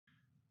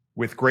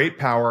With great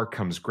power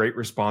comes great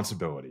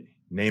responsibility.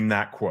 Name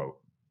that quote.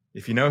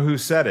 If you know who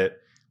said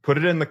it, put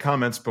it in the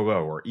comments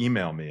below or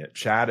email me at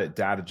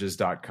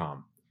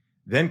chad@dadages.com.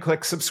 Then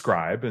click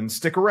subscribe and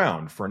stick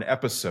around for an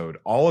episode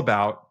all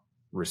about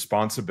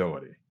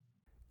responsibility.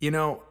 You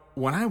know,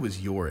 when I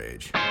was your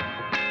age,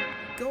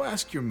 go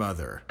ask your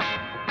mother.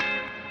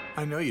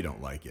 I know you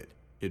don't like it.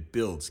 It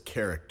builds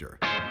character.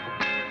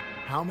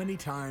 How many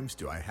times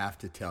do I have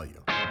to tell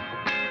you?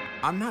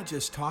 I'm not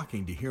just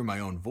talking to hear my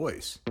own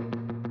voice.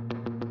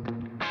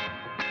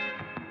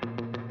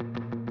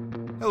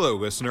 Hello,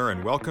 listener,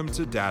 and welcome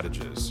to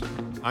Dadages.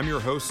 I'm your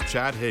host,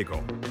 Chad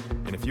Hagle,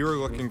 and if you are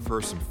looking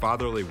for some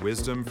fatherly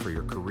wisdom for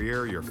your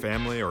career, your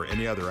family, or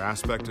any other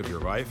aspect of your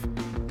life,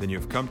 then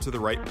you've come to the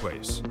right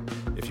place.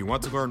 If you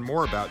want to learn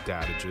more about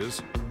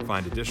Dadages,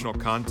 find additional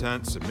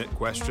content, submit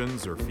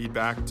questions or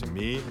feedback to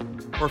me,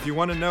 or if you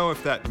want to know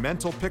if that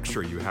mental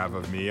picture you have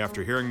of me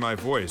after hearing my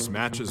voice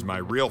matches my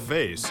real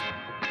face,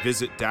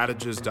 visit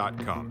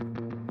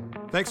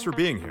dadages.com. Thanks for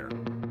being here.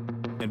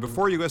 And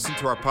before you listen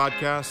to our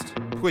podcast,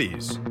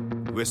 please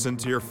listen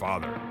to your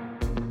father.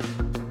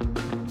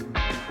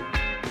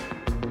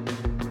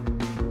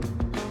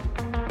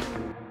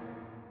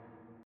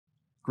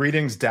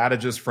 Greetings,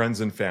 Dadages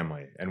friends and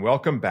family, and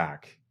welcome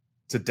back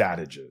to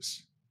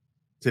Dadages.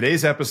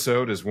 Today's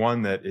episode is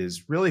one that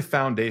is really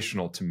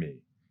foundational to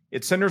me.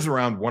 It centers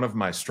around one of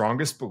my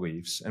strongest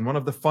beliefs and one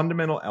of the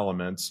fundamental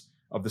elements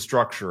of the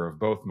structure of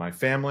both my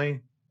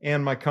family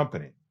and my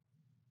company.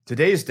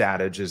 Today's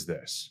Dadage is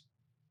this: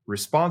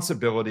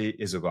 responsibility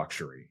is a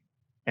luxury,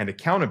 and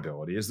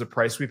accountability is the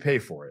price we pay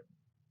for it.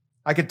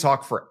 I could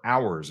talk for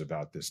hours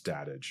about this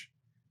Dadage.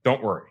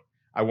 Don't worry,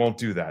 I won't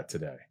do that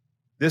today.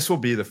 This will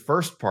be the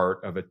first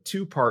part of a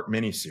two-part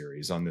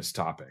mini-series on this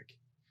topic.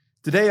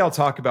 Today, I'll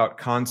talk about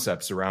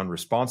concepts around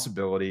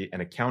responsibility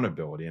and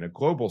accountability in a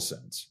global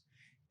sense.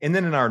 And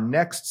then in our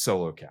next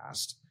solo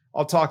cast,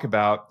 I'll talk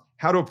about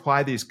how to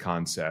apply these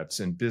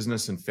concepts in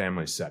business and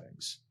family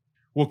settings.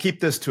 We'll keep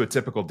this to a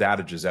typical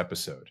Dadages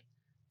episode.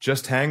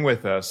 Just hang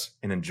with us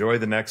and enjoy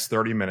the next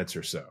 30 minutes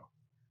or so.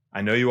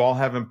 I know you all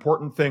have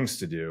important things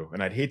to do,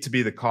 and I'd hate to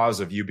be the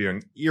cause of you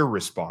being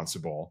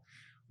irresponsible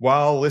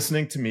while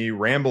listening to me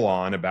ramble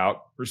on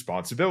about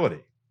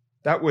responsibility.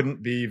 That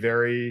wouldn't be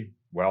very,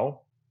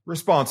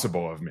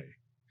 responsible of me.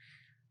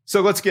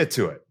 So let's get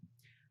to it.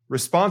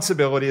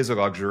 Responsibility is a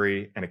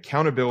luxury, and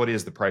accountability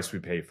is the price we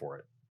pay for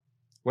it.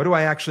 What do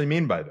I actually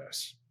mean by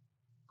this?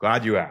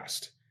 Glad you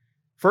asked.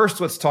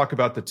 First, let's talk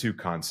about the two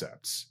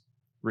concepts: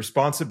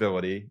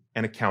 responsibility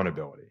and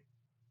accountability.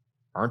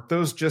 Aren't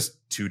those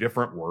just two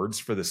different words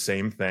for the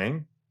same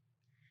thing?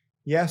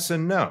 Yes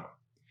and no.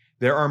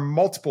 There are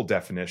multiple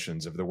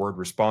definitions of the word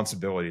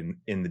responsibility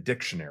in the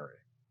dictionary.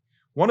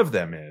 One of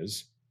them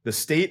is the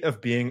state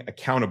of being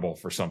accountable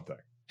for something.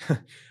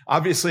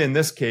 Obviously, in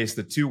this case,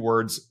 the two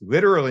words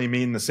literally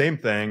mean the same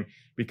thing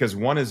because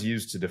one is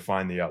used to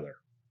define the other.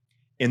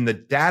 In the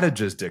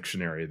Dadages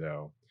dictionary,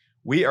 though,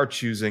 we are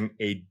choosing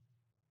a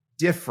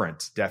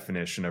different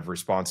definition of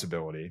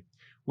responsibility,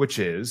 which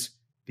is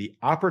the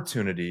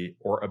opportunity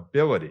or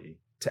ability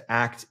to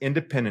act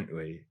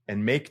independently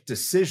and make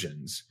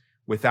decisions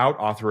without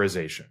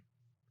authorization.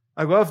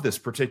 I love this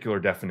particular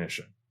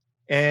definition.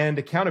 And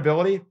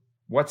accountability,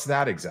 what's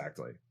that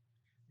exactly?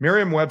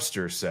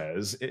 Merriam-Webster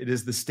says it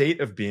is the state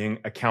of being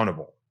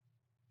accountable.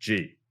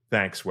 Gee,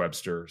 thanks,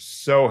 Webster.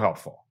 So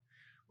helpful.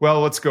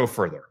 Well, let's go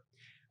further.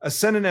 A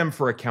synonym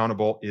for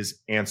accountable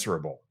is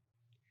answerable.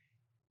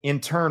 In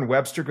turn,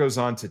 Webster goes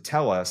on to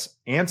tell us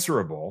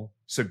answerable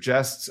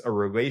suggests a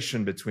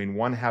relation between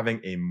one having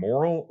a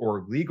moral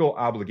or legal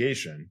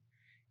obligation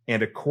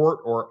and a court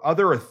or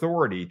other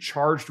authority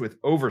charged with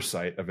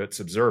oversight of its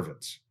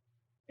observance.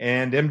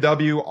 And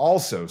MW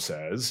also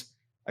says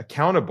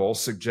accountable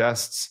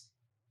suggests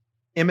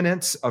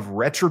imminence of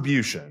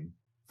retribution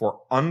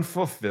for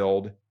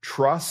unfulfilled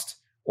trust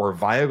or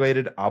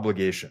violated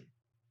obligation.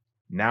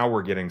 Now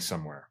we're getting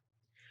somewhere.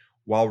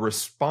 While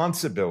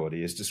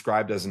responsibility is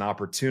described as an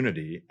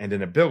opportunity and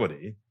an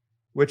ability,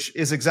 which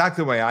is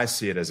exactly the way I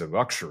see it as a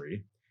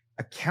luxury,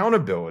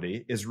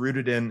 accountability is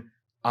rooted in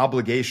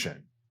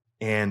obligation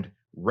and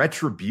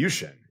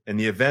retribution in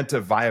the event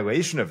of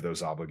violation of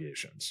those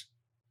obligations.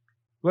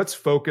 Let's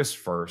focus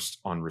first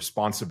on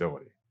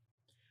responsibility.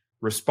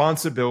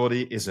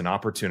 Responsibility is an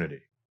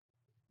opportunity.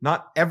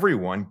 Not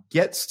everyone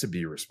gets to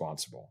be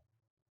responsible.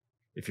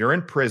 If you're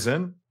in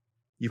prison,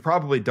 you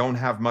probably don't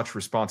have much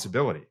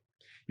responsibility.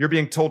 You're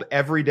being told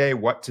every day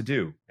what to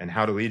do and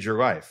how to lead your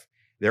life.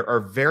 There are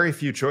very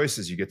few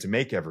choices you get to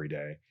make every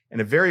day and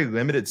a very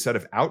limited set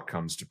of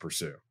outcomes to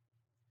pursue.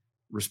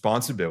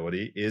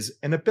 Responsibility is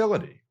an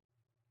ability.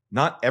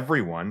 Not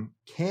everyone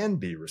can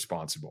be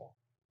responsible.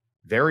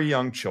 Very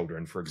young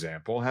children, for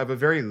example, have a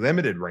very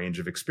limited range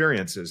of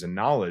experiences and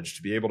knowledge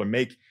to be able to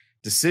make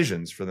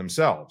decisions for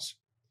themselves.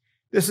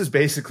 This is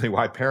basically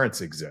why parents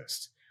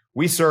exist.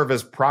 We serve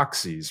as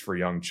proxies for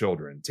young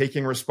children,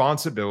 taking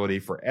responsibility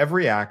for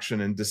every action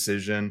and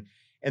decision,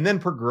 and then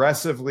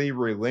progressively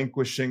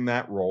relinquishing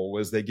that role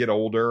as they get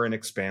older and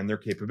expand their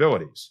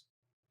capabilities.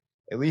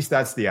 At least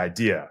that's the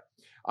idea.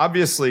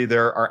 Obviously,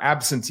 there are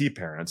absentee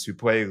parents who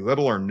play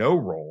little or no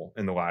role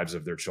in the lives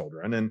of their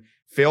children and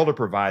fail to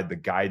provide the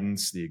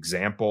guidance, the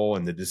example,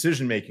 and the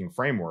decision-making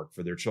framework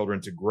for their children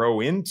to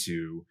grow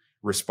into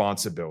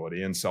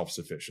responsibility and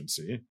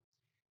self-sufficiency.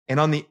 And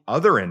on the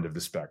other end of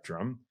the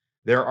spectrum,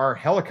 there are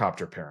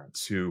helicopter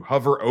parents who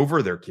hover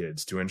over their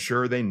kids to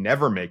ensure they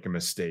never make a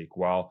mistake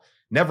while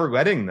never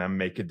letting them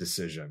make a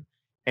decision.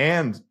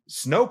 And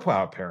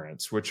snowplow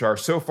parents, which are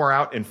so far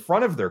out in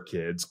front of their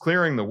kids,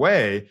 clearing the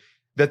way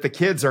that the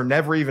kids are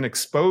never even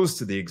exposed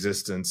to the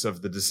existence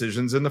of the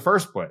decisions in the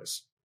first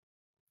place.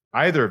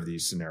 Either of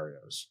these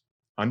scenarios,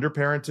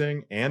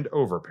 underparenting and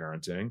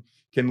overparenting,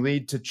 can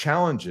lead to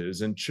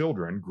challenges in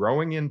children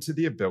growing into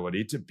the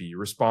ability to be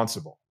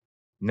responsible.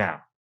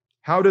 Now,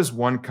 how does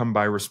one come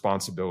by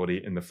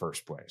responsibility in the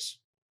first place?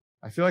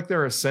 I feel like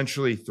there are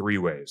essentially three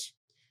ways.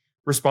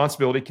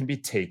 Responsibility can be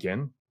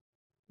taken,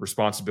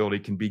 responsibility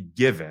can be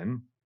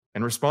given,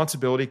 and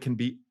responsibility can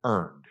be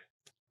earned.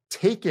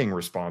 Taking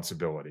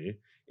responsibility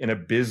in a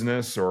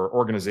business or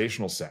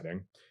organizational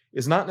setting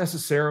is not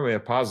necessarily a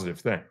positive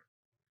thing.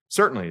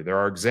 Certainly, there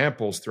are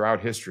examples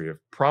throughout history of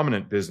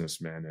prominent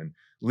businessmen and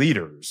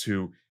leaders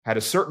who had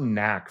a certain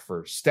knack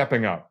for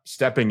stepping up,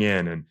 stepping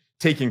in, and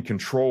taking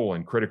control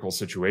in critical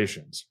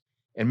situations.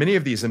 And many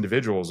of these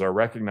individuals are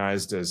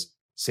recognized as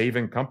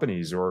saving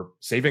companies or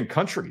saving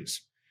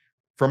countries.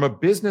 From a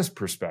business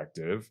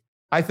perspective,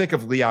 I think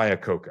of Lee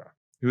Iacocca,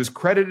 who is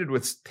credited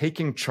with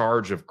taking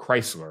charge of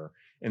Chrysler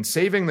and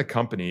saving the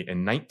company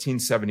in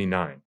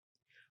 1979.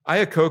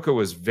 Iacocca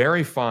was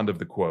very fond of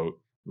the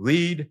quote,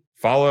 "Lead,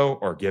 follow,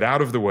 or get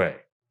out of the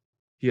way."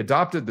 He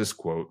adopted this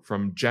quote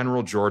from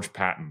General George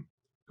Patton,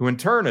 who in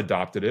turn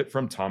adopted it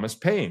from Thomas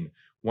Paine,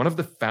 one of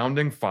the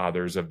founding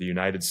fathers of the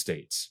United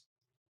States.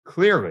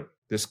 Clearly,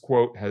 this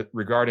quote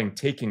regarding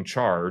taking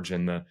charge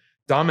and the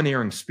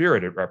domineering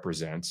spirit it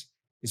represents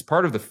is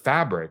part of the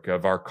fabric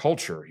of our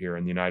culture here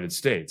in the United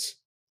States.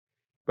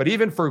 But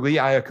even for Lee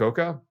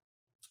Iacocca,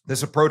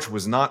 this approach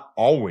was not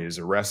always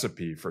a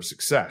recipe for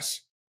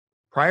success.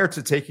 Prior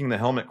to taking the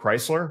helm at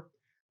Chrysler,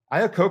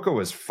 Iacocca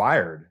was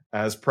fired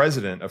as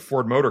president of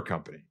Ford Motor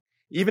Company,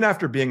 even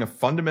after being a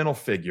fundamental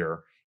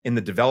figure in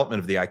the development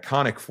of the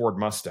iconic Ford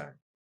Mustang.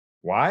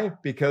 Why?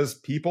 Because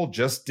people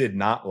just did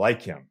not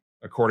like him,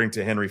 according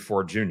to Henry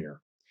Ford Jr.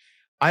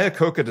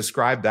 Iacocca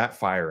described that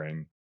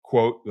firing,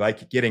 quote,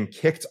 like getting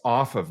kicked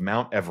off of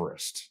Mount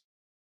Everest.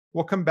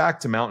 We'll come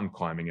back to mountain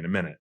climbing in a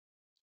minute.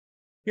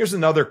 Here's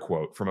another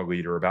quote from a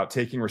leader about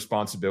taking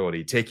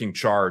responsibility, taking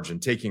charge,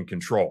 and taking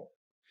control.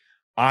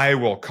 "I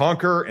will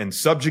conquer and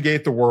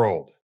subjugate the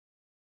world."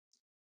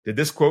 Did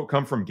this quote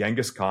come from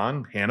Genghis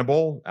Khan,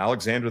 Hannibal,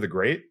 Alexander the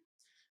Great?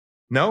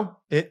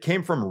 No, it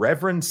came from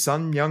Reverend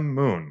Sun Myung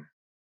Moon,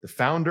 the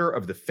founder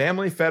of the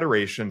Family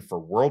Federation for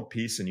World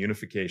Peace and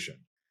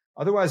Unification,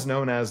 otherwise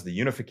known as the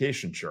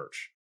Unification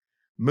Church.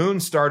 Moon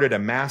started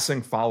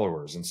amassing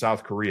followers in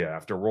South Korea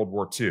after World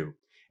War II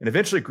and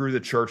eventually grew the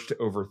church to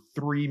over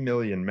 3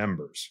 million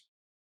members.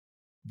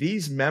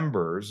 These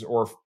members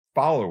or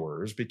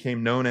followers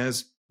became known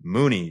as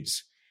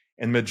Moonies,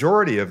 and the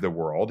majority of the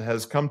world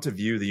has come to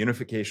view the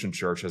Unification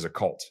Church as a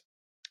cult.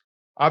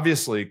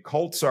 Obviously,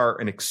 cults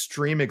are an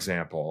extreme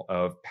example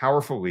of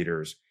powerful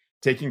leaders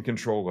taking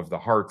control of the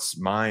hearts,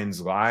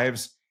 minds,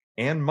 lives,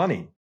 and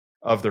money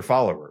of their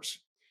followers.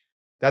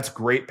 That's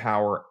great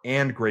power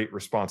and great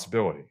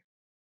responsibility.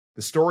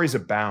 The stories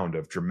abound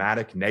of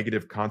dramatic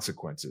negative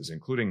consequences,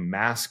 including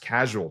mass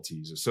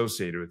casualties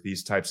associated with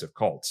these types of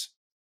cults.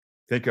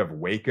 Think of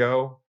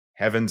Waco,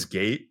 Heaven's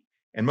Gate,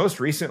 and most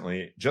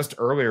recently, just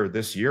earlier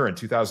this year in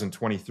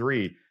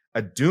 2023,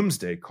 a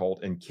doomsday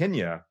cult in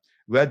Kenya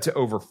led to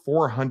over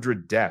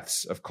 400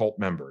 deaths of cult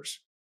members.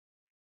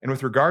 And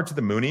with regard to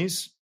the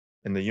Moonies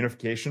and the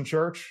Unification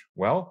Church,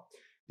 well,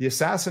 the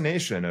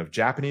assassination of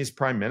Japanese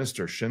Prime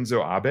Minister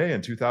Shinzo Abe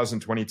in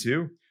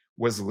 2022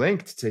 was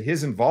linked to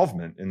his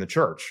involvement in the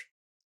church.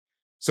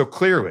 So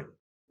clearly,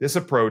 this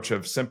approach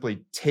of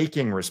simply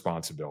taking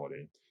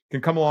responsibility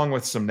can come along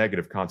with some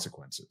negative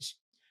consequences.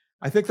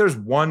 I think there's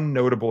one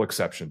notable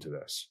exception to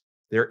this.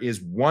 There is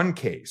one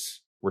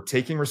case where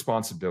taking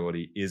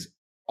responsibility is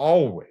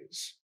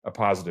always a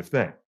positive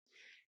thing,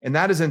 and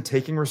that is in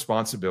taking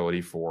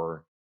responsibility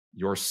for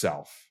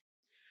yourself.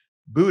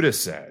 Buddha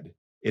said,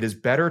 "It is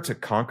better to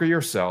conquer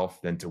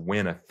yourself than to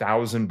win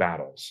 1,000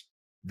 battles.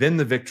 Then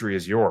the victory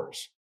is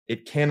yours.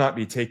 It cannot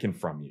be taken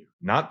from you,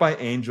 not by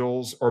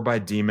angels or by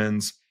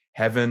demons,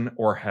 heaven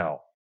or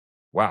hell."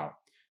 Wow,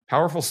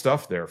 powerful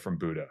stuff there from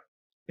Buddha.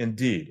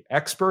 Indeed,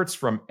 experts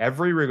from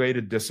every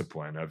related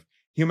discipline of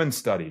human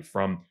study,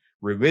 from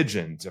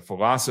religion to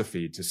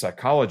philosophy to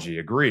psychology,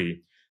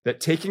 agree that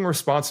taking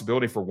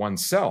responsibility for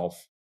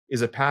oneself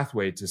is a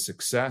pathway to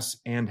success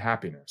and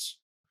happiness.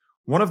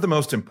 One of the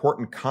most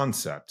important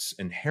concepts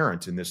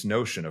inherent in this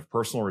notion of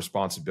personal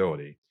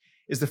responsibility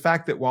is the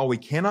fact that while we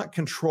cannot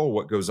control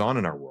what goes on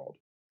in our world,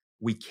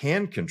 we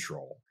can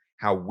control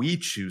how we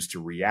choose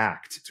to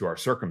react to our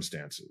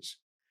circumstances.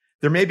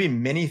 There may be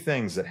many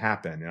things that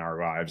happen in our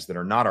lives that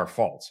are not our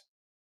fault,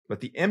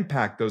 but the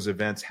impact those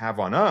events have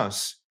on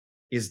us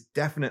is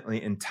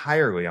definitely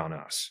entirely on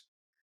us.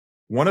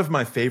 One of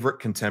my favorite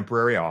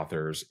contemporary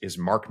authors is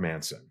Mark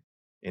Manson.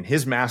 In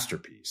his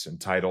masterpiece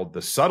entitled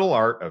The Subtle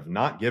Art of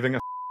Not Giving a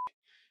F***,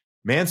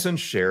 Manson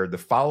shared the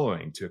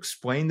following to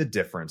explain the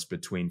difference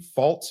between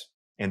fault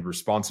and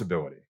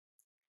responsibility.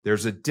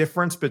 There's a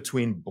difference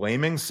between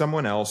blaming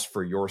someone else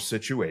for your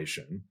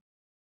situation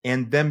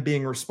and them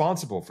being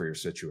responsible for your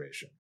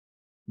situation.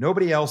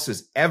 Nobody else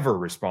is ever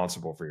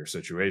responsible for your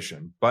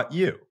situation but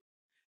you.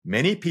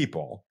 Many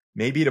people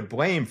may be to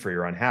blame for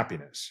your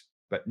unhappiness,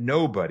 but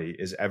nobody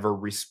is ever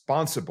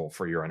responsible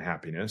for your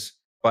unhappiness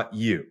but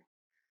you.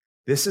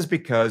 This is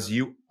because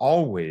you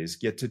always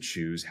get to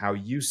choose how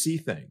you see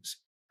things,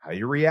 how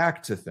you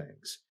react to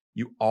things.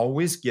 You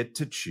always get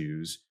to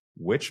choose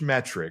which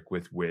metric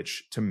with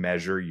which to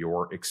measure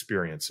your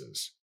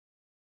experiences.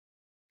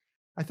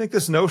 I think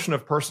this notion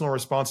of personal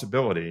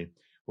responsibility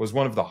was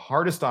one of the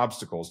hardest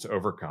obstacles to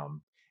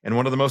overcome and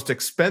one of the most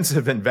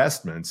expensive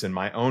investments in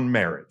my own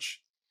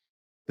marriage.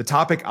 The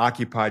topic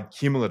occupied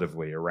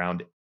cumulatively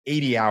around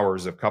 80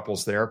 hours of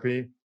couples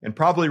therapy and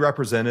probably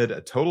represented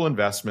a total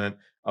investment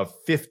of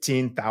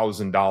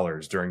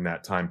 $15,000 during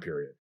that time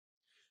period.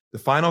 The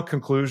final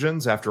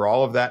conclusions after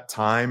all of that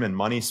time and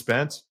money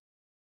spent,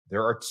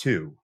 there are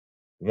two.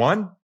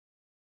 One,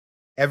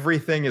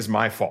 everything is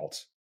my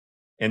fault.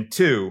 And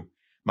two,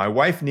 my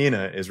wife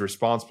Nina is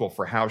responsible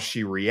for how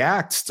she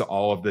reacts to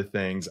all of the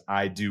things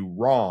I do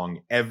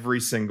wrong every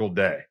single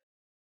day.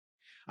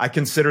 I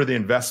consider the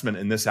investment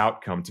in this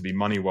outcome to be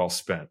money well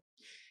spent.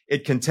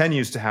 It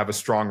continues to have a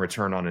strong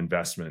return on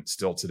investment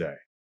still today.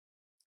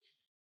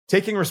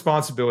 Taking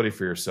responsibility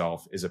for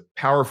yourself is a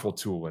powerful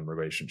tool in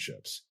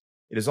relationships.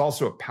 It is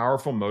also a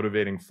powerful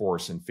motivating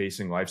force in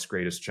facing life's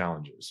greatest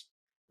challenges.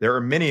 There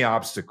are many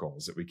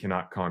obstacles that we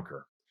cannot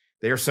conquer.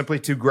 They are simply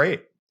too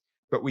great,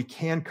 but we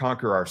can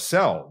conquer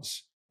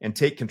ourselves and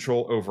take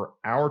control over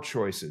our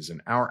choices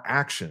and our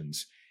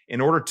actions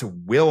in order to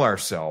will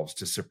ourselves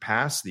to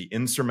surpass the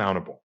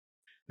insurmountable.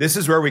 This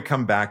is where we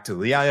come back to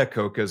Lee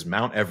Iacocca's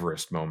Mount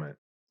Everest moment.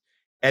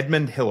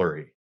 Edmund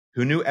Hillary,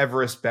 who knew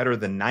Everest better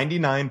than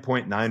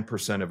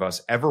 99.9% of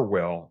us ever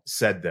will,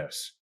 said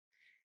this: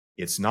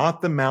 "It's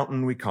not the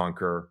mountain we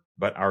conquer,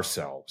 but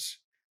ourselves.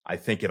 I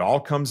think it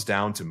all comes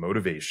down to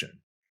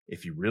motivation.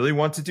 If you really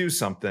want to do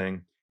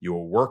something, you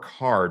will work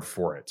hard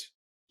for it.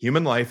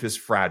 Human life is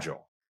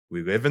fragile.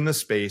 We live in the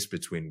space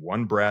between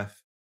one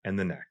breath and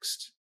the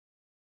next."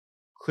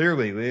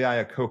 Clearly, Lee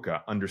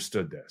Iacocca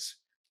understood this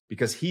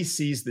because he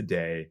seized the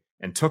day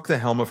and took the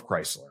helm of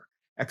Chrysler,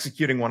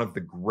 executing one of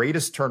the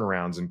greatest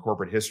turnarounds in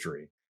corporate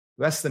history,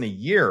 less than a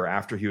year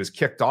after he was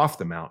kicked off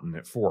the mountain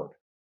at Ford.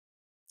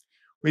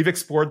 We've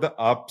explored the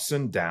ups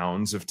and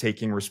downs of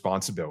taking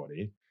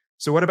responsibility.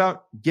 So what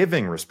about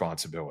giving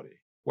responsibility?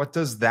 What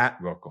does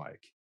that look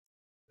like?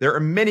 There are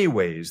many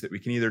ways that we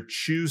can either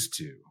choose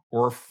to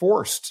or are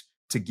forced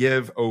to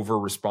give over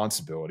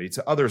responsibility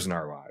to others in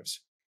our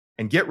lives.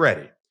 And get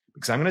ready,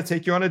 because I'm going to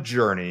take you on a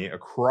journey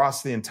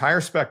across the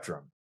entire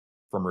spectrum,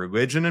 from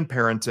religion and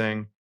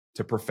parenting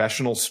to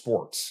professional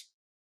sports.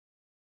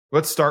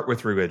 Let's start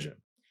with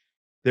religion.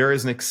 There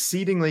is an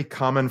exceedingly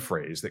common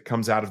phrase that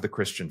comes out of the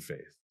Christian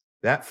faith.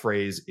 That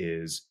phrase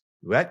is,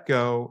 let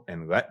go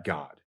and let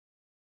God.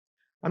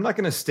 I'm not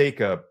going to stake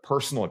a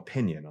personal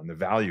opinion on the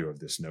value of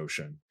this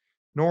notion,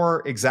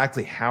 nor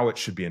exactly how it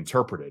should be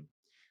interpreted.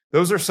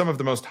 Those are some of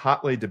the most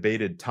hotly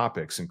debated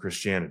topics in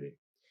Christianity.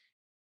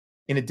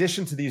 In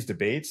addition to these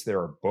debates,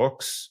 there are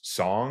books,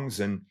 songs,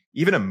 and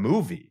even a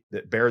movie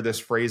that bear this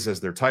phrase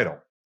as their title.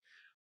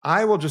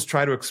 I will just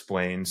try to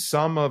explain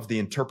some of the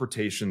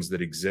interpretations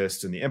that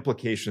exist and the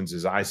implications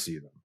as I see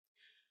them.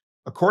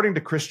 According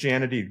to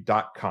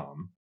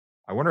Christianity.com,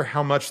 I wonder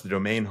how much the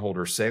domain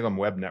holder Salem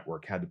Web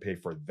Network had to pay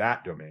for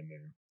that domain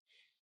name.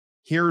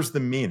 Here's the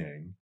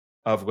meaning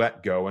of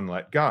let go and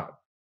let God.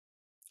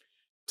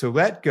 To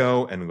let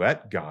go and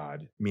let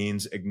God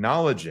means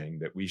acknowledging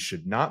that we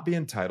should not be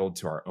entitled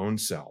to our own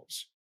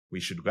selves. We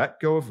should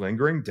let go of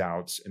lingering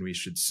doubts, and we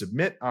should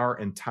submit our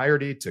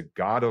entirety to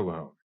God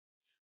alone.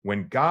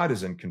 When God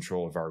is in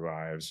control of our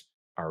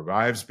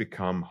lives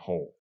become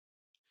whole.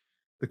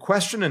 The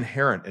question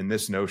inherent in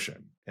this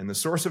notion, and the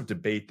source of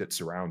debate that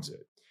surrounds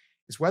it,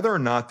 is whether or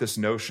not this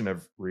notion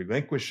of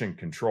relinquishing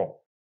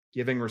control,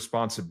 giving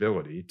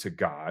responsibility to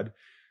God,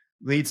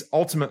 leads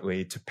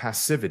ultimately to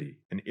passivity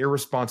and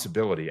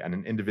irresponsibility at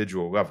an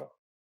individual level.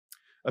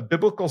 A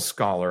biblical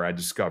scholar I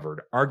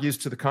discovered argues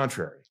to the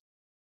contrary.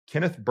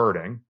 Kenneth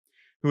Birding,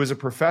 who is a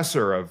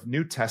professor of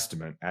New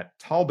Testament at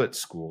Talbot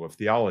School of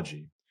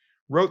Theology,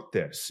 wrote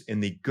this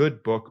in the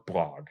Good Book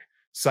blog,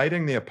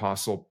 citing the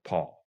Apostle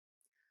Paul.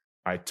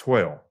 "I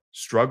toil,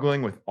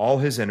 struggling with all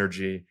his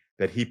energy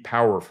that he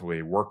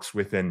powerfully works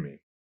within me."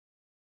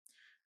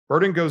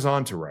 Birding goes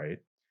on to write,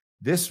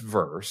 "This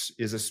verse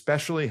is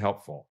especially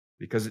helpful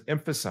because it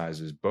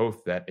emphasizes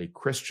both that a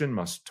Christian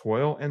must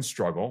toil and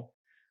struggle,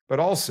 but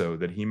also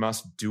that he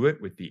must do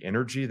it with the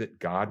energy that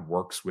God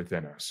works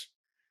within us.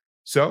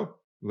 So,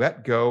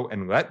 let go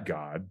and let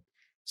God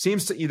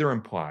seems to either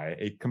imply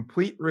a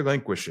complete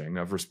relinquishing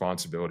of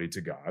responsibility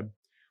to God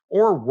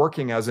or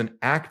working as an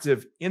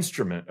active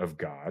instrument of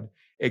God,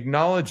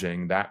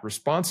 acknowledging that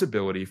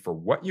responsibility for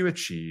what you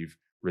achieve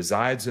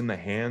resides in the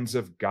hands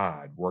of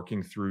God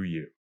working through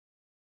you.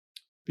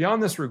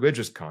 Beyond this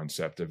religious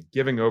concept of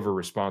giving over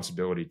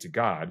responsibility to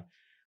God,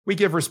 we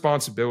give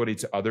responsibility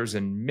to others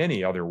in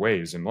many other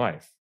ways in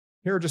life.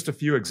 Here are just a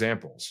few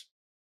examples.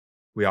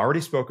 We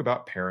already spoke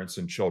about parents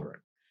and children.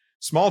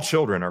 Small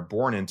children are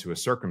born into a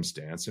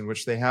circumstance in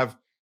which they have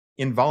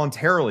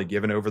involuntarily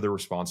given over their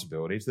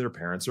responsibility to their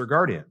parents or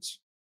guardians.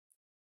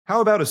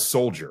 How about a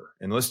soldier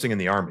enlisting in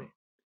the army?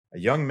 A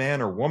young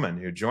man or woman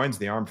who joins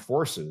the armed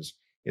forces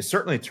is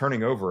certainly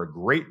turning over a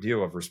great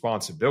deal of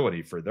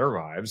responsibility for their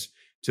lives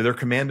to their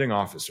commanding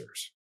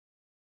officers.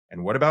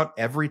 And what about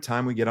every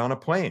time we get on a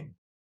plane?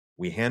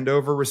 We hand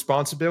over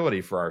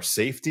responsibility for our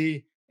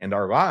safety and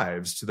our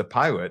lives to the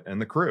pilot and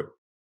the crew.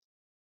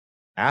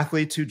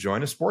 Athletes who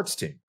join a sports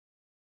team.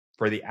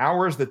 For the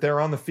hours that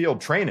they're on the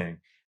field training,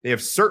 they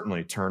have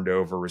certainly turned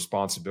over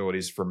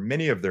responsibilities for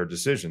many of their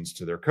decisions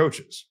to their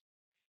coaches.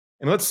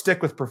 And let's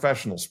stick with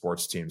professional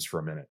sports teams for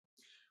a minute.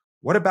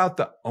 What about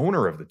the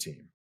owner of the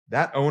team?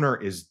 That owner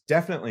is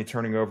definitely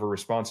turning over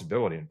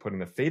responsibility and putting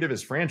the fate of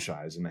his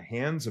franchise in the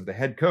hands of the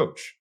head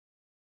coach.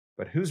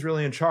 But who's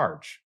really in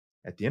charge?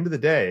 At the end of the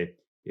day,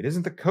 it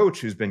isn't the coach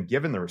who's been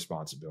given the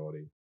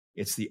responsibility.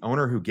 It's the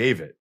owner who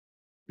gave it,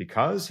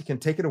 because he can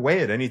take it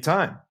away at any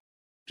time.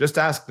 Just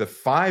ask the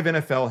 5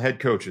 NFL head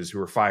coaches who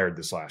were fired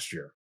this last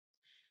year.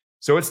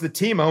 So it's the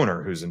team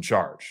owner who's in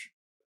charge.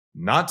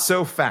 Not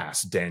so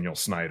fast, Daniel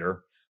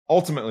Snyder.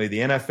 Ultimately, the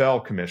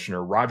NFL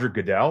commissioner, Roger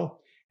Goodell,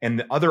 and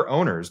the other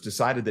owners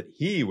decided that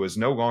he was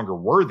no longer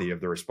worthy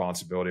of the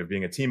responsibility of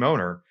being a team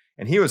owner,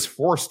 and he was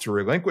forced to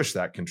relinquish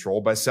that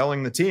control by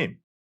selling the team.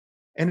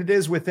 And it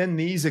is within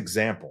these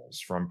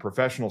examples from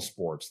professional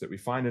sports that we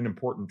find an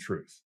important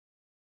truth.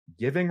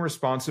 Giving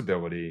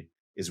responsibility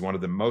is one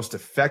of the most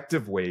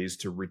effective ways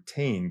to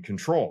retain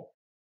control.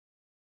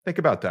 Think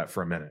about that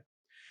for a minute.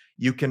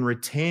 You can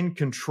retain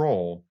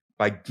control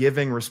by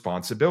giving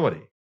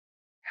responsibility.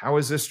 How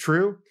is this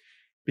true?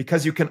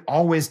 Because you can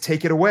always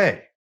take it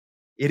away.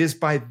 It is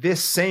by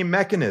this same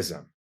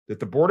mechanism that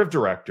the board of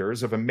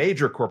directors of a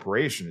major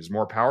corporation is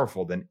more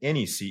powerful than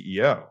any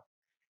CEO.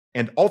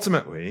 And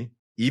ultimately,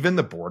 even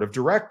the board of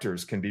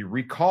directors can be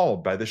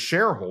recalled by the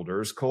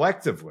shareholders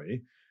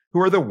collectively,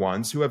 who are the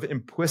ones who have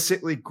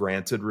implicitly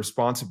granted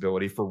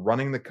responsibility for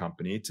running the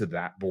company to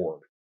that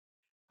board.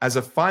 As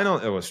a final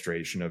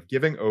illustration of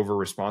giving over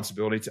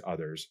responsibility to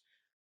others,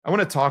 I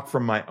want to talk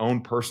from my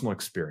own personal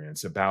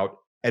experience about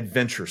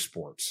adventure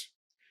sports.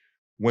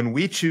 When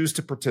we choose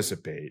to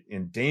participate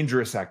in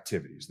dangerous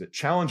activities that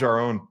challenge our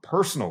own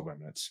personal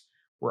limits,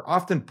 we're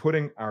often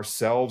putting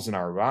ourselves and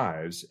our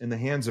lives in the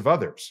hands of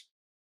others.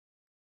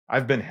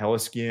 I've been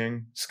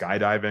heliskiing,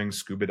 skydiving,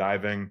 scuba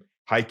diving,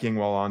 hiking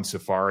while on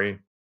safari.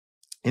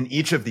 In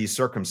each of these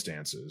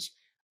circumstances,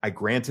 I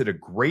granted a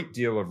great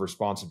deal of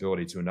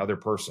responsibility to another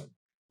person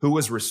who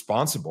was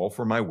responsible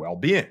for my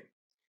well-being.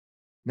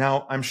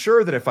 Now, I'm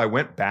sure that if I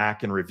went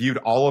back and reviewed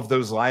all of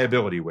those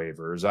liability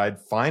waivers,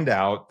 I'd find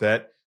out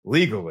that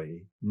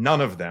legally,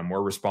 none of them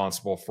were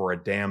responsible for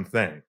a damn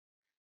thing.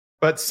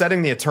 But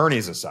setting the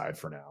attorneys aside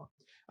for now,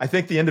 I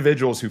think the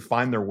individuals who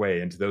find their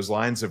way into those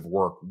lines of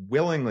work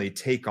willingly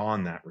take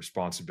on that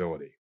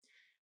responsibility.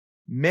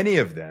 Many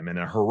of them in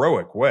a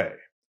heroic way.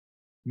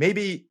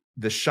 Maybe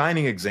the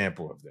shining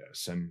example of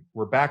this, and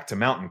we're back to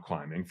mountain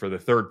climbing for the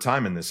 3rd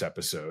time in this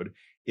episode,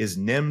 is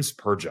Nims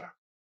Purja,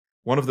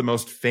 one of the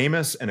most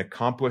famous and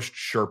accomplished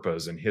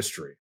Sherpas in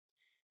history.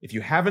 If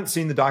you haven't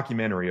seen the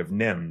documentary of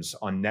Nims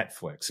on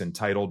Netflix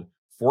entitled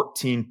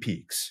 14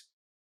 Peaks,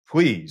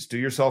 please do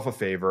yourself a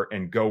favor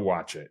and go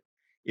watch it.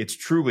 It's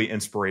truly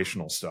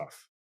inspirational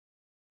stuff.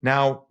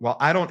 Now, while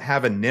I don't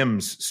have a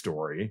Nims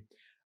story,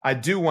 I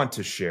do want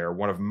to share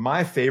one of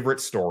my favorite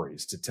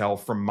stories to tell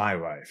from my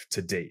life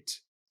to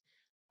date.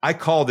 I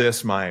call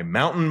this my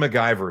Mountain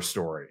MacGyver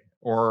story,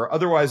 or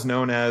otherwise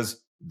known as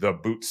the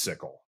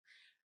Bootsicle.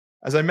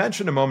 As I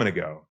mentioned a moment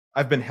ago,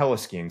 I've been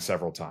heliskiing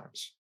several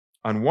times.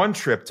 On one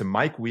trip to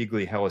Mike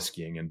Weegley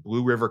heliskiing in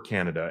Blue River,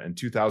 Canada in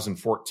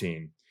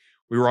 2014,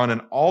 we were on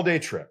an all-day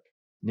trip,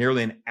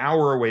 nearly an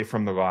hour away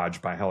from the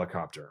lodge by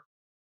helicopter.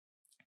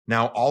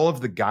 Now, all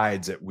of the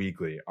guides at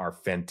Weegley are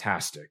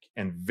fantastic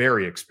and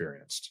very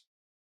experienced.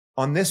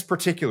 On this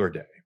particular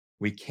day,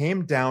 we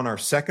came down our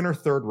 2nd or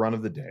 3rd run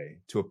of the day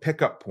to a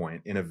pickup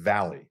point in a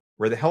valley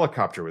where the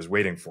helicopter was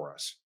waiting for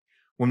us.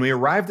 When we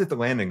arrived at the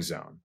landing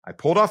zone, I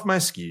pulled off my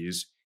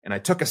skis and I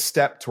took a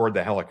step toward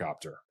the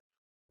helicopter.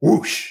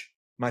 Whoosh!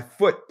 My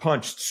foot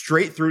punched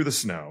straight through the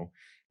snow,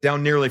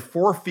 down nearly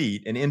 4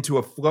 feet and into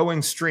a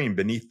flowing stream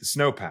beneath the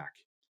snowpack.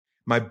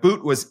 My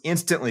boot was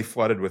instantly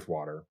flooded with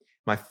water.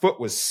 My foot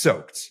was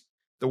soaked.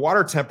 The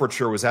water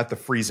temperature was at the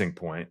freezing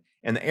point,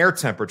 and the air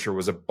temperature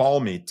was a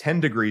balmy 10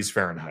 degrees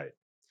Fahrenheit.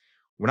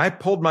 When I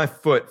pulled my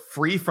foot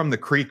free from the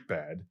creek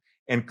bed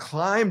and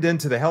climbed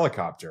into the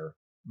helicopter,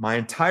 my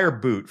entire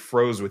boot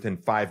froze within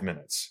 5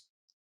 minutes.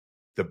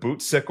 The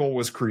boot-sickle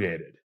was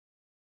created.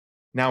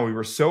 Now, we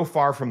were so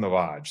far from the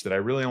lodge that I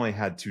really only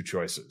had two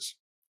choices.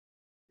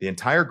 The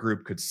entire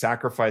group could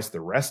sacrifice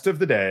the rest of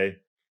the day,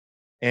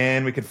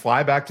 and we could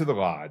fly back to the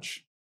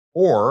lodge,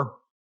 or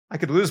I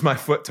could lose my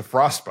foot to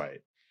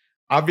frostbite.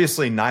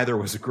 Obviously, neither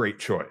was a great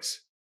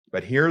choice,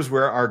 but here's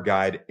where our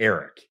guide,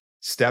 Eric,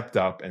 stepped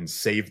up and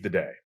saved the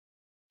day.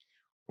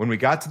 When we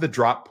got to the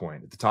drop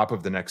point at the top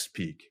of the next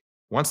peak,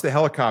 once the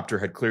helicopter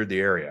had cleared the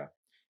area,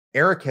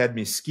 Eric had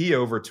me ski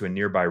over to a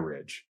nearby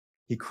ridge.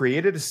 He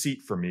created a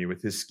seat for me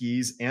with his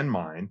skis and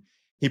mine.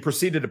 He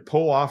proceeded to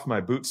pull off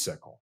my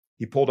boot-sickle.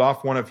 He pulled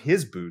off one of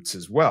his boots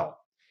as well.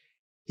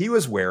 He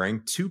was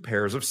wearing 2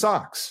 pairs of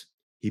socks.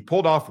 He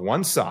pulled off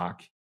one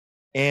sock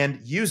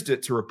and used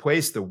it to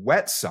replace the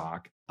wet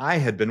sock I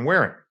had been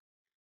wearing.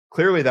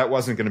 Clearly, that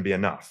wasn't going to be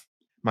enough.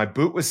 My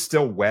boot was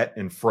still wet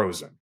and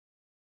frozen.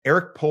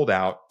 Eric pulled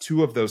out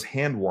 2 of those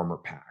hand warmer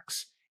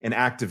packs and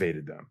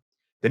activated them.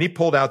 Then he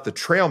pulled out the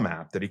trail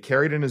map that he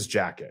carried in his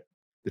jacket.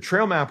 The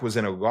trail map was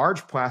in a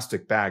large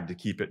plastic bag to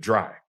keep it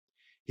dry.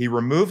 He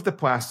removed the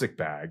plastic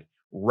bag,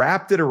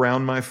 wrapped it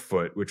around my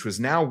foot, which was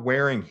now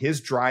wearing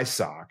his dry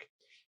sock.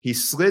 He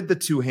slid the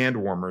 2 hand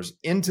warmers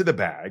into the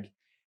bag,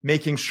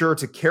 making sure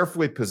to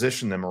carefully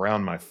position them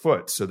around my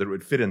foot so that it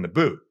would fit in the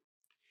boot.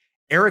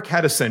 Eric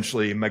had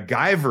essentially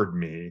MacGyvered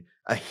me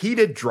a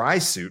heated dry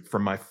suit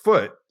from my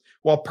foot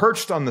while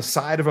perched on the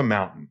side of a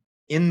mountain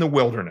in the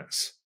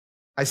wilderness.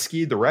 I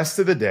skied the rest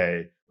of the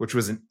day, which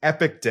was an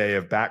epic day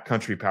of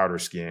backcountry powder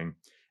skiing,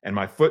 and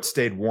my foot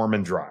stayed warm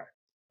and dry.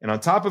 And on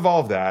top of all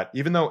of that,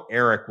 even though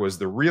Eric was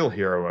the real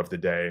hero of the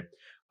day,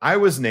 I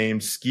was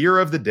named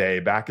Skier of the Day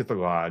back at the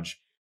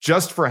lodge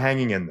just for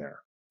hanging in there.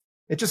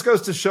 It just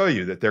goes to show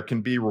you that there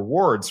can be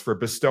rewards for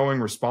bestowing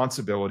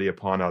responsibility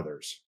upon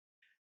others.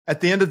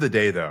 At the end of the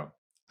day, though,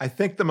 I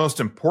think the most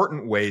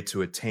important way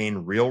to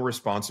attain real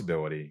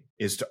responsibility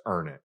is to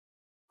earn it.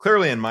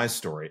 Clearly, in my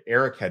story,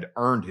 Eric had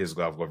earned his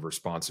level of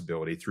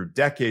responsibility through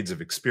decades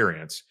of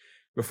experience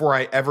before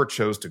I ever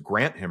chose to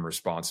grant him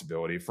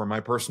responsibility for my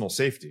personal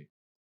safety.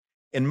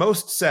 In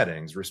most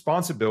settings,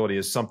 responsibility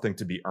is something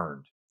to be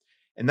earned,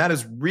 and that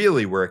is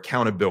really where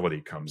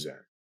accountability comes in.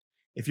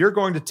 If you're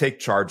going to take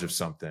charge of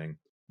something,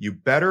 you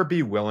better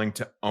be willing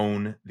to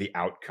own the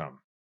outcome.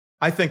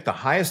 I think the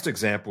highest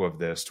example of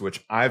this to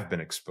which I've been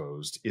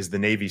exposed is the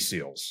Navy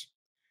SEALs.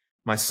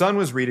 My son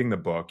was reading the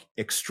book,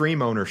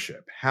 Extreme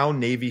Ownership: How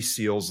Navy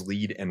SEALs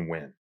Lead and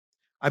Win.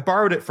 I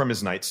borrowed it from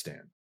his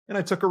nightstand, and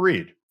I took a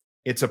read.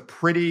 It's a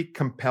pretty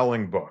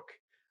compelling book.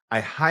 I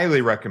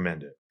highly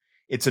recommend it.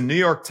 It's a New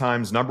York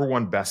Times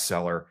 #1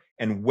 bestseller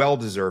and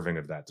well-deserving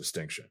of that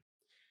distinction.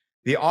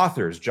 The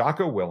authors,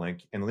 Jocko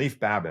Willink and Leif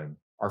Babin,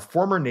 are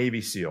former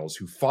Navy SEALs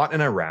who fought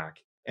in Iraq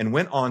and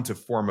went on to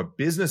form a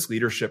business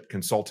leadership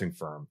consulting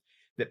firm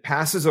that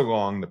passes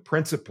along the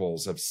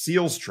principles of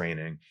SEALs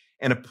training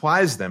and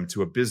applies them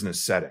to a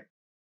business setting.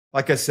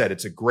 Like I said,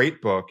 it's a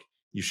great book.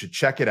 You should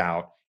check it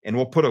out, and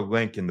we'll put a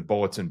link in the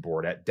bulletin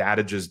board at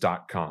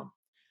dadages.com.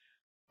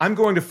 I'm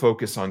going to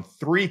focus on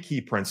 3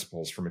 key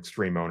principles from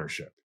extreme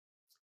ownership.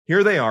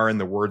 Here they are in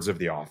the words of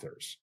the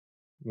authors.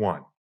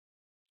 1.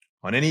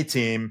 On any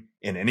team,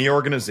 in any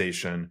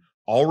organization,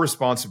 all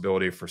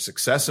responsibility for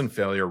success and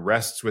failure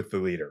rests with the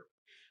leader.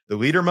 The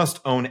leader must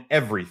own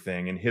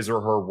everything in his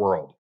or her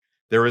world.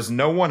 There is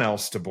no one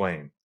else to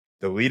blame.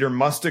 The leader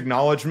must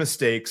acknowledge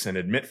mistakes and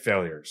admit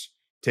failures,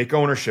 take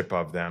ownership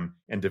of them,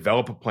 and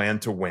develop a plan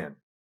to win.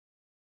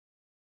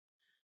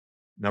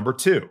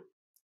 2,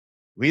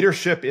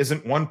 leadership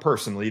isn't one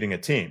person leading a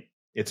team.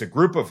 It's a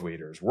group of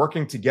leaders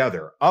working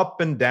together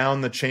up and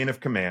down the chain of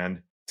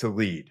command to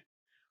lead.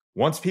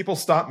 Once people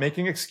stop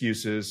making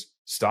excuses,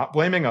 stop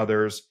blaming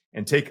others,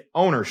 and take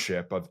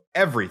ownership of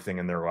everything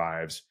in their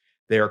lives,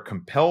 they are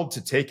compelled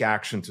to take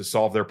action to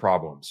solve their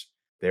problems.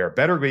 They are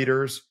better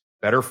leaders,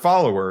 better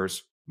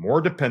followers,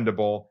 more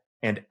dependable,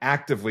 and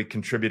actively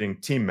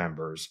contributing team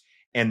members,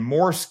 and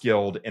more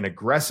skilled in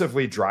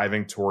aggressively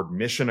driving toward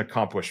mission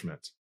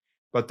accomplishment.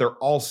 But they're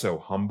also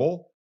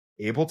humble,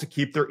 able to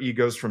keep their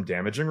egos from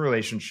damaging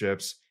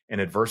relationships and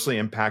adversely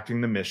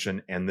impacting the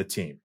mission and the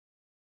team.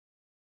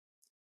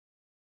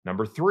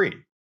 3,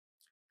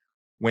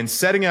 when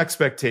setting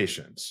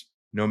expectations,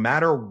 no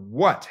matter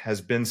what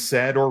has been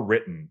said or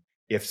written,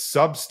 if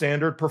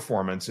substandard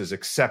performance is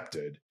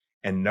accepted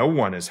and no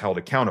one is held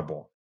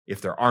accountable, if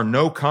there are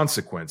no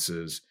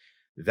consequences,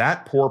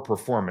 that poor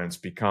performance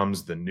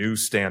becomes the new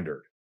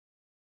standard.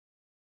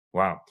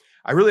 Wow.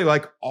 I really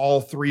like all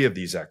 3 of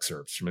these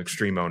excerpts from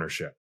Extreme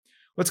Ownership.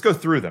 Let's go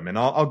through them, and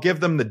I'll give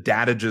them the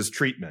dadages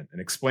treatment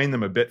and explain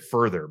them a bit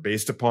further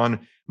based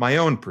upon my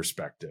own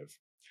perspective.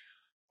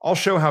 I'll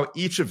show how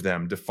each of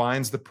them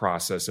defines the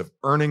process of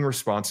earning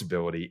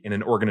responsibility in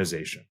an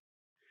organization.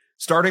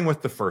 Starting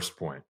with the first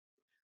point,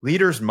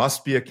 leaders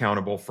must be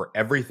accountable for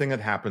everything that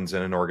happens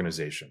in an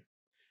organization.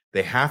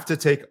 They have to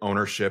take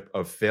ownership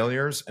of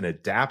failures and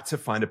adapt to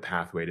find a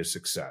pathway to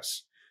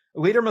success.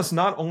 A leader must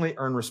not only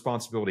earn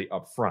responsibility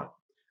up front,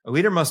 a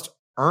leader must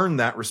earn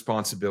that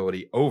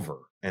responsibility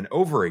over and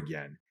over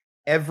again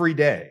every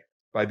day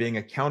by being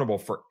accountable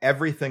for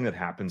everything that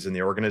happens in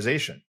the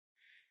organization.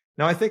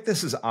 Now, I think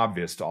this is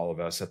obvious to all of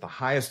us at the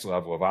highest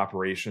level of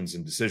operations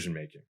and decision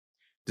making.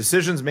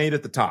 Decisions made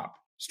at the top: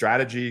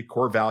 strategy,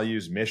 core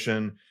values,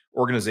 mission,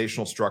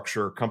 organizational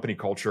structure, company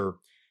culture.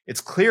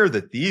 It's clear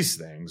that these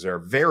things are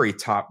very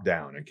top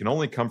down and can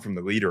only come from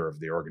the leader of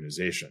the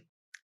organization.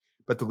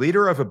 But the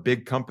leader of a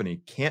big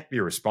company can't be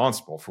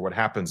responsible for what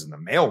happens in the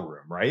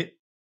mailroom, right?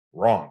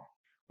 Wrong.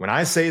 When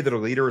I say that a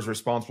leader is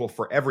responsible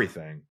for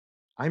everything,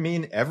 I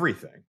mean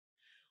everything.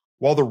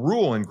 While the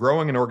rule in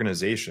growing an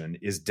organization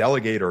is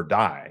delegate or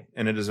die,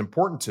 and it is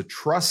important to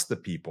trust the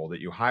people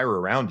that you hire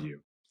around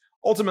you,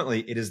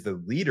 ultimately it is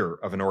the leader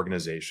of an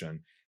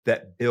organization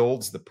that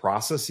builds the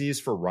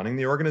processes for running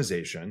the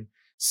organization,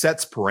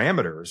 sets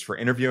parameters for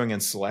interviewing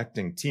and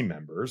selecting team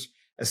members,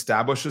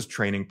 establishes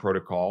training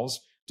protocols,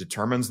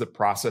 determines the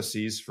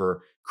processes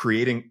for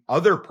creating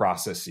other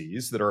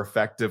processes that are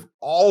effective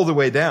all the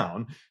way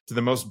down to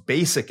the most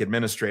basic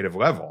administrative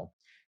level,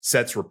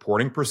 sets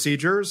reporting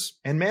procedures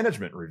and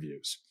management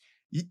reviews.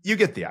 You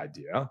get the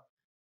idea.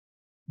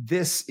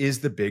 This is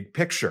the big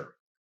picture.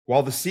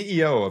 While the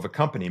CEO of a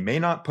company may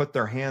not put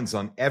their hands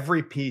on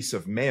every piece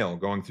of mail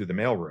going through the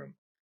mailroom,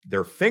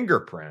 their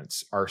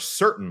fingerprints are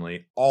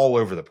certainly all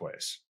over the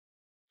place.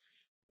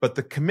 But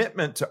the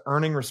commitment to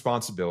earning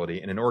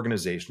responsibility in an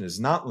organization is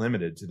not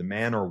limited to the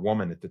man or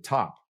woman at the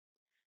top.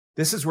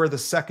 This is where the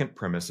second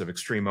premise of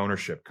extreme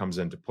ownership comes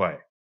into play.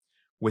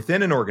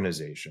 Within an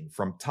organization,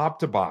 from top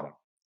to bottom,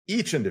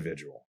 each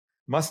individual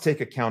must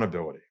take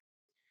accountability.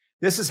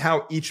 This is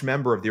how each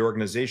member of the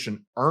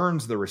organization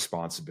earns the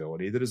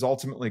responsibility that is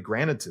ultimately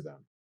granted to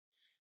them.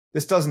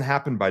 This doesn't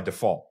happen by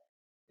default.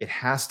 It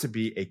has to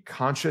be a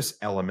conscious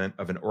element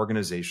of an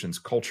organization's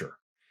culture.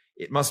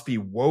 It must be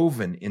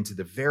woven into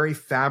the very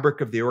fabric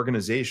of the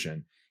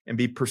organization and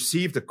be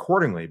perceived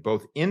accordingly,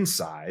 both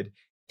inside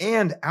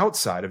and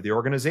outside of the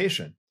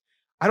organization.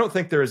 I don't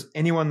think there is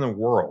anyone in the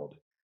world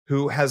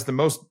who has the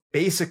most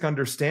basic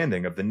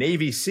understanding of the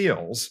Navy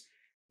SEALs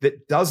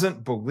that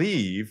doesn't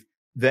believe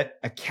that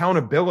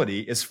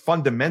accountability is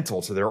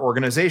fundamental to their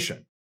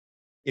organization.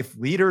 If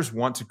leaders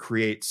want to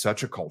create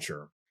such a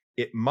culture,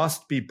 it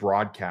must be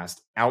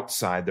broadcast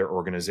outside their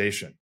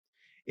organization.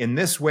 In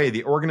this way,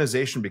 the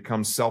organization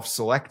becomes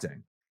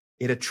self-selecting.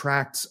 It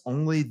attracts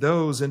only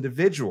those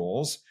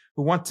individuals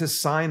who want to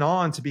sign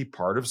on to be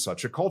part of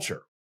such a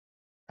culture.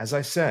 As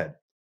I said,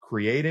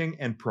 creating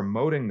and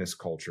promoting this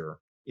culture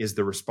is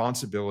the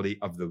responsibility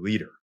of the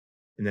leader,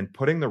 and then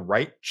putting the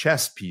right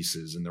chess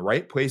pieces in the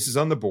right places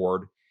on the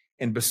board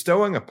and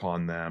bestowing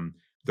upon them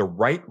the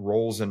right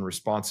roles and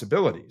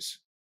responsibilities.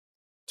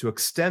 To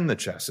extend the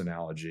chess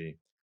analogy,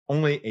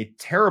 only a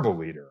terrible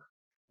leader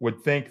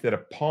would think that a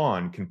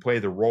pawn can play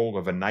the role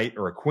of a knight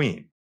or a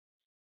queen.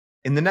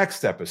 In the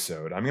next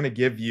episode, I'm going to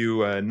give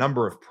you a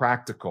number of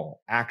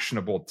practical,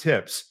 actionable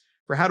tips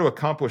for how to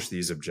accomplish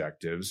these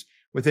objectives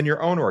within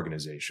your own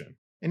organization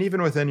and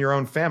even within your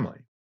own family.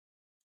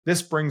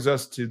 This brings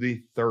us to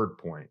the third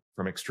point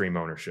from extreme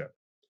ownership.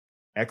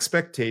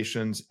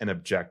 Expectations and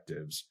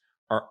objectives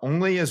are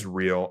only as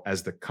real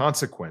as the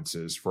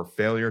consequences for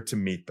failure to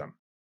meet them.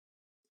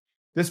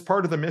 This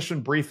part of the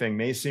mission briefing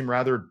may seem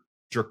rather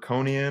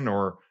draconian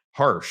or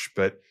harsh,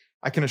 but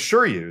I can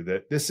assure you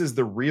that this is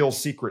the real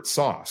secret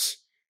sauce.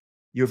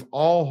 You've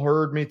all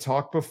heard me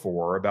talk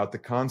before about the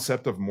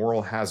concept of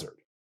moral hazard,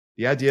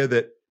 the idea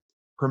that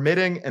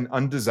permitting an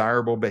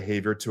undesirable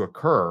behavior to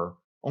occur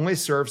only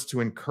serves to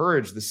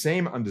encourage the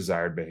same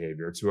undesired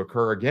behavior to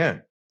occur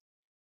again.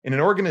 In an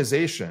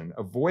organization,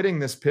 avoiding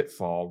this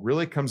pitfall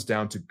really comes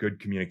down to good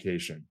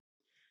communication.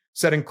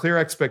 Setting clear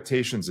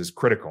expectations is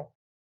critical,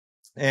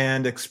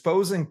 and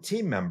exposing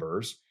team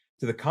members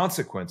to the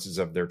consequences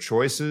of their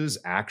choices,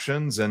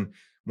 actions, and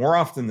more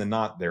often than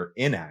not, their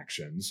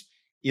inactions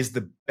is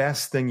the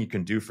best thing you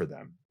can do for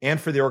them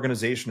and for the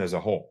organization as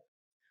a whole.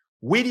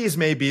 Wheaties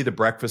may be the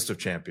breakfast of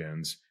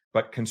champions,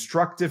 but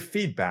constructive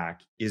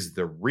feedback is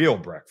the real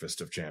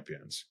breakfast of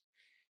champions.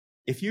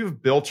 If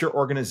you've built your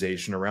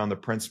organization around the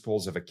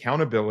principles of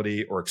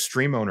accountability or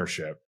extreme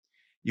ownership,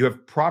 you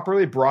have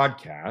properly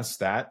broadcast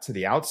that to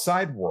the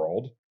outside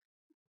world.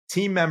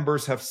 Team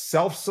members have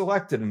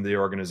self-selected into the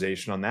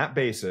organization on that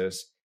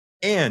basis,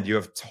 and you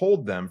have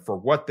told them for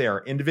what they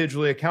are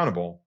individually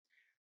accountable,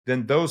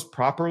 then those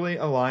properly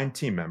aligned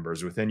team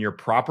members within your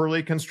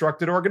properly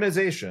constructed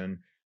organization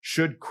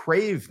should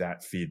crave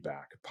that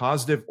feedback,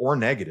 positive or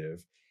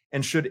negative,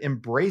 and should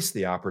embrace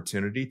the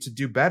opportunity to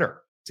do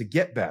better, to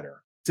get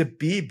better, to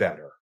be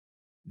better.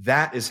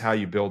 That is how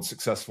you build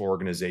successful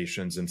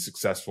organizations and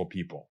successful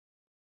people.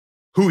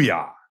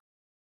 Hoo-yah!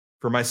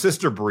 For my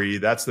sister Bree,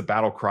 that's the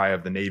battle cry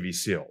of the Navy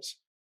SEALs.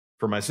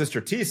 For my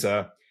sister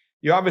Tisa,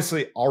 you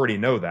obviously already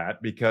know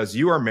that because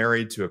you are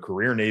married to a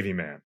career Navy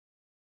man.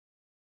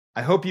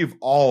 I hope you've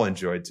all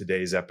enjoyed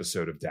today's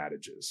episode of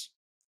Dadages.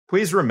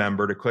 Please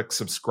remember to click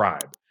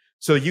subscribe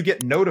so you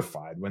get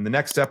notified when the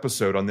next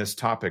episode on this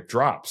topic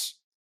drops.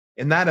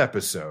 In that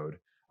episode,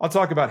 I'll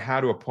talk about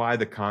how to apply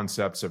the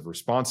concepts of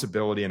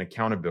responsibility and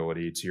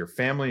accountability to your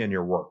family and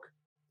your work.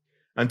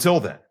 Until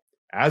then,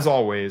 as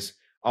always,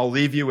 I'll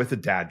leave you with a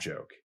dad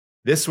joke.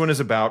 This one is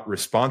about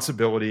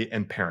responsibility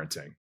and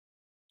parenting.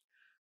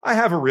 I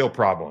have a real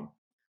problem.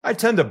 I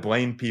tend to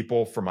blame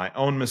people for my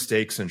own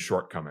mistakes and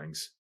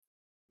shortcomings.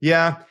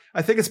 Yeah,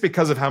 I think it's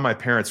because of how my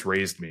parents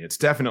raised me. It's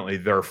definitely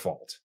their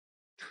fault.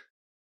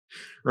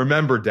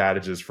 Remember,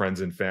 Dadages,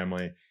 friends and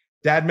family,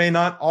 Dad may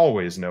not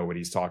always know what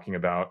he's talking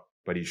about,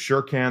 but he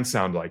sure can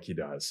sound like he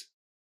does.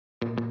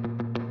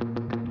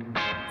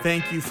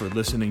 Thank you for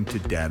listening to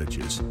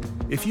Dadages.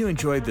 If you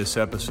enjoyed this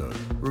episode,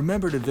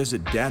 remember to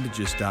visit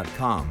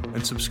dadages.com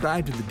and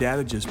subscribe to the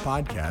Dadages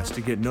podcast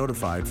to get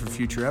notified for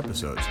future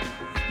episodes.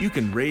 You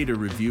can rate or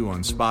review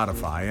on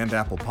Spotify and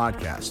Apple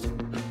Podcast.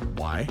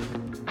 Why?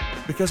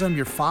 Because I'm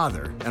your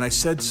father, and I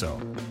said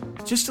so.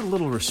 Just a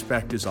little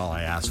respect is all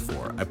I ask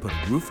for. I put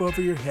a roof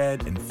over your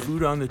head and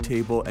food on the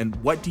table, and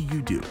what do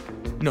you do?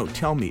 No,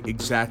 tell me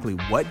exactly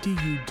what do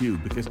you do,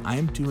 because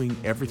I'm doing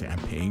everything.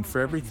 I'm paying for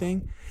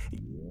everything.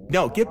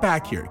 No, get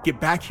back here.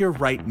 Get back here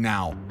right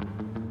now.